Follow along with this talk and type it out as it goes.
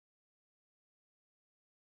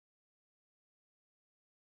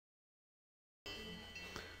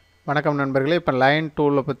வணக்கம் நண்பர்களே. இப்போ லைன்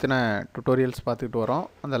டூலை பற்றின டுட்டோரியல்ஸ் பார்த்துக்கிட்டு வரோம்.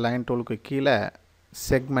 அந்த லைன் டூலுக்கு கீழே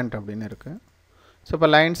செக்மெண்ட் அப்படின்னு இருக்குது. ஸோ இப்போ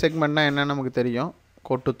லைன் செக்மெண்ட்னால் என்னென்னு நமக்கு தெரியும்.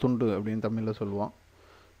 கோட்டு துண்டு அப்படின்னு தமிழில் சொல்லுவோம்.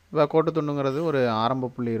 இப்போ கோட்டு துண்டுங்கிறது ஒரு ஆரம்ப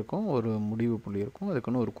புள்ளி இருக்கும், ஒரு முடிவு புள்ளி இருக்கும்,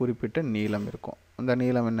 அதுக்குன்னு ஒரு குறிப்பிட்ட நீளம் இருக்கும். அந்த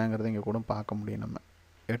நீளம் என்னங்கிறது இங்கே கூட பார்க்க முடியும். நம்ம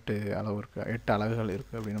 8 அளவு இருக்குது, 8 அலகுகள்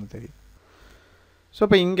இருக்குது அப்படின்னு நமக்கு தெரியும். ஸோ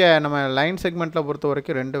இப்போ இங்கே நம்ம லைன் செக்மெண்ட்டில் பொறுத்த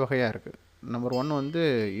வரைக்கும் 2 வகையாக இருக்குது. நம்பர் 1 வந்து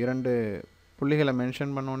 2 புள்ளிகளை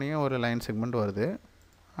மென்ஷன் பண்ணோன்னே ஒரு லைன் செக்மெண்ட் வருது.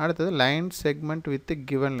 அடுத்தது லைன் செக்மெண்ட் வித்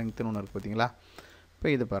கிவன் லெங்க்த்னு ஒன்று இருக்குது பார்த்தீங்களா. இப்போ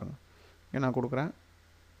இது பாருங்கள், இங்கே நான் கொடுக்குறேன்.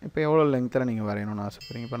 இப்போ எவ்வளோ லெங்க்த்தில் நீங்கள் வரையணும்னு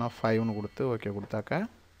ஆசைப்படுறீங்க. இப்போ நான் 5ன்னு கொடுத்து ஓகே கொடுத்தாக்க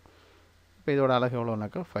இப்போ இதோட அழகு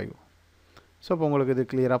எவ்வளோனாக்கா 5. ஸோ இப்போ உங்களுக்கு இது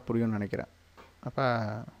கிளியராக புரியும்னு நினைக்கிறேன். அப்போ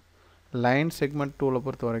லைன் செக்மெண்ட் டூலை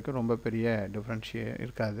பொறுத்த வரைக்கும் ரொம்ப பெரிய டிஃப்ரென்ஷியே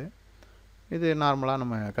இருக்காது. இது நார்மலாக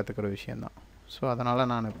நம்ம கற்றுக்கிற விஷயந்தான். ஸோ அதனால்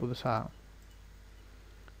நான் புதுசாக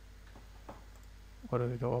ஒரு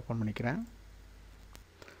இதை ஓப்பன் பண்ணிக்கிறேன்.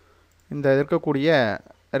 இந்த இருக்கக்கூடிய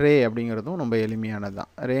ரே அப்படிங்கிறதும் ரொம்ப எளிமையானது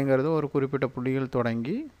தான். ரேங்கிறது ஒரு குறிப்பிட்ட புள்ளிகள்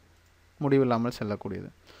தொடங்கி முடிவில்லாமல் செல்லக்கூடியது.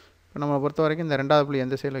 இப்போ நம்ம பொறுத்த வரைக்கும் இந்த 2வது புள்ளி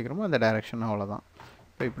எந்த சைடில் வைக்கிறோமோ அந்த டைரெக்ஷன் அவ்வளோதான்.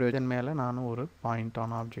 இப்போ இப்படி வச்ச மேலே நானும் ஒரு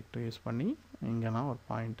பாயிண்டான ஆப்ஜெக்ட் யூஸ் பண்ணி இங்கே நான் ஒரு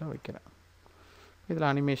பாயிண்ட்டை வைக்கிறேன். இதில்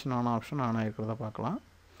அனிமேஷன் ஆன ஆப்ஷன் ஆனாக இருக்கிறத பார்க்கலாம்.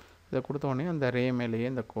 இதை கொடுத்தோடனே அந்த ரே மேலேயே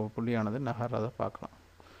இந்த புள்ளியானது நகர்றதை பார்க்கலாம்.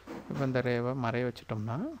 இப்போ இந்த ரேவை மறைய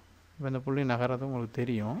வச்சிட்டோம்னா இப்போ இந்த புள்ளி நகர்றது உங்களுக்கு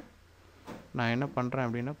தெரியும். நான் என்ன பண்ணுறேன்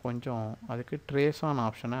அப்படின்னா கொஞ்சம் அதுக்கு ட்ரேஸ் ஆன்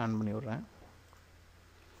ஆப்ஷனை ஆன் பண்ணி விட்றேன்.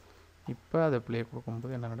 இப்போ அதை ப்ளே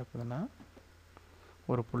கொடுக்கும்போது என்ன நடக்குதுன்னா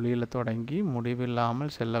ஒரு புள்ளியில் தொடங்கி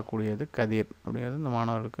முடிவில்லாமல் செல்லக்கூடியது கதிர் அப்படிங்கிறது இந்த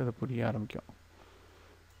மாணவர்களுக்கு அது புரிய ஆரம்பிக்கும்.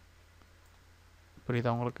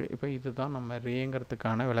 புரியுதா உங்களுக்கு? இப்போ இதுதான் நம்ம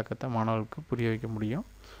ரேங்கிறதுக்கான விளக்கத்தை மாணவர்களுக்கு புரிய வைக்க முடியும்.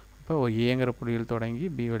 இப்போ ஏங்கிற புள்ளியில் தொடங்கி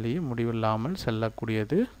பி வழியே முடிவில்லாமல்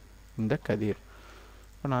செல்லக்கூடியது இந்த கதிர்.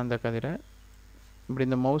 இப்போ நான் இந்த கதிரை இப்படி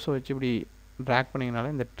இந்த மவுஸை வச்சு இப்படி ட்ராக்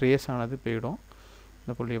பண்ணிங்கனால இந்த ட்ரேஸ் ஆனது போயிடும்.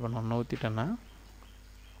 இந்த புள்ளியை இப்போ நான் நோத்திட்டேன்னா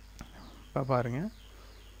இப்போ பாருங்கள்,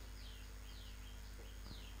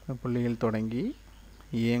 இந்த புள்ளியில் தொடங்கி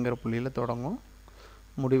ஏங்கிற புள்ளியில் தொடங்கும்,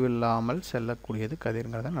 முடிவில்லாமல் செல்லக்கூடியது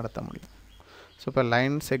கதிர்ங்கிறத நடத்த முடியும். ஸோ இப்போ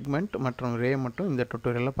லைன் செக்மெண்ட் மற்றும் ரே மட்டும் இந்த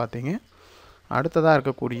டுட்டோரியலில் பார்த்தீங்க. அடுத்ததாக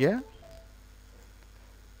இருக்கக்கூடிய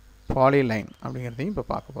பாலிலைன் அப்படிங்கிறதையும்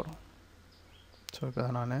இப்போ பார்க்க போகிறோம். ஸோ இப்போ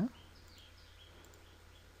நான்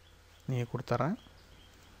நீங்கள் கொடுத்துட்றேன்.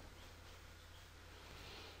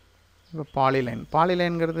 இப்போ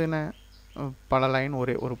பாலிலைன்கிறது என்ன? பல லைன்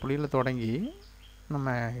ஒரு புள்ளியில் தொடங்கி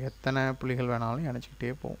நம்ம எத்தனை புள்ளிகள் வேணாலும்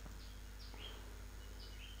இணைச்சிக்கிட்டே போவோம்.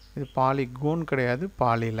 இது பாலிகோன் கிடையாது,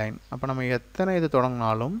 பாலிலைன். அப்போ நம்ம எத்தனை இது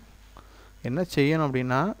தொடங்கினாலும் என்ன செய்யணும்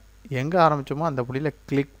அப்படின்னா எங்கே ஆரம்பித்தோமோ அந்த புள்ளியில்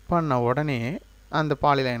கிளிக் பண்ண உடனே அந்த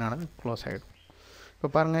பாலிலைனானது க்ளோஸ் ஆகிடும். இப்போ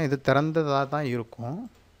பாருங்கள், இது திறந்ததாக தான் இருக்கும்.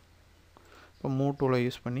 இப்போ மூவ் டூலை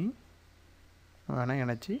யூஸ் பண்ணி வேணால்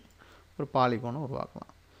இணைச்சி ஒரு பாலிகோனை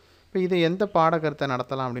உருவாக்கலாம். இப்போ இது எந்த பாடக்கருத்தை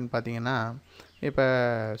நடத்தலாம் அப்படின்னு பார்த்தீங்கன்னா, இப்போ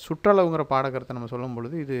சுற்றளவுங்கிற பாடக்கருத்தை நம்ம சொல்லும்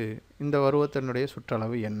பொழுது இது இந்த உருவத்தினுடைய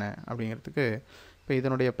சுற்றளவு என்ன அப்படிங்கிறதுக்கு இப்போ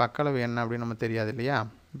இதனுடைய பக்களவு என்ன அப்படின்னு நம்ம தெரியாது இல்லையா.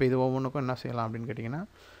 இப்போ இது ஒவ்வொன்றுக்கும் என்ன செய்யலாம் அப்படின்னு கேட்டிங்கன்னா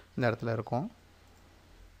இந்த இடத்துல இருக்கும்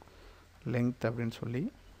லெங்த் அப்படின்னு சொல்லி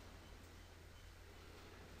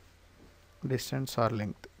டிஸ்டன்ஸ் ஆர்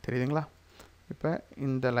லெங்த் தெரியுதுங்களா. இப்போ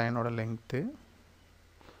இந்த லைனோட லெங்க்த்து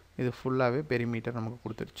இது ஃபுல்லாகவே பெரிமீட்டர் நமக்கு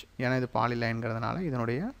கொடுத்துருச்சு. ஏன்னா இது பாலிலைன்கிறதுனால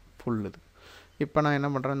இதனுடைய ஃபுல் இது. இப்போ நான் என்ன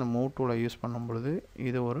பண்ணுறேன், இந்த மூவ் டூலை யூஸ் பண்ணும் பொழுது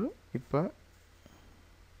இது ஒரு இப்போ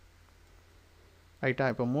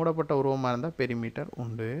ரைட்டாக இப்போ மூடப்பட்ட உருவமாக இருந்தால் பெரிமீட்டர்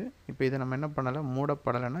உண்டு. இப்போ இதை நம்ம என்ன பண்ணலை,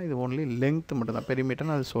 மூடப்படலைன்னா இது ஒன்லி லெங்க்த் மட்டும்தான்.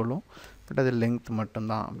 பெரிமீட்டர்னு அது சொல்லும், பட் அது லெங்க்த்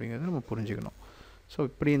மட்டும்தான் அப்படிங்கிறத நம்ம புரிஞ்சுக்கணும். ஸோ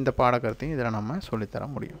இப்படி இந்த பாடக்கருத்தையும் இதில் நம்ம சொல்லித்தர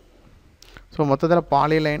முடியும். ஸோ மொத்தத்தில்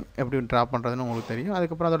பாலிலைன் எப்படி ட்ரா பண்ணுறதுன்னு உங்களுக்கு தெரியும்.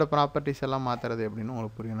 அதுக்கப்புறம் அதோட ப்ராப்பர்ட்டிஸ் எல்லாம் மாற்றுறது எப்படின்னு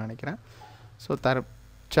உங்களுக்கு புரியும்னு நினைக்கிறேன். ஸோ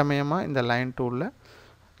தற்சமயமாக இந்த லைன் டூலில்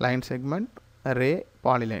லைன் செக்மெண்ட், ரே,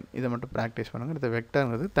 பாலிலைன் இதை மட்டும் ப்ராக்டிஸ் பண்ணுங்கள். இந்த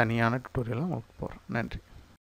வெக்டருங்கிறது தனியான டுட்டோரியலாக உங்களுக்கு போகிறேன். நன்றி.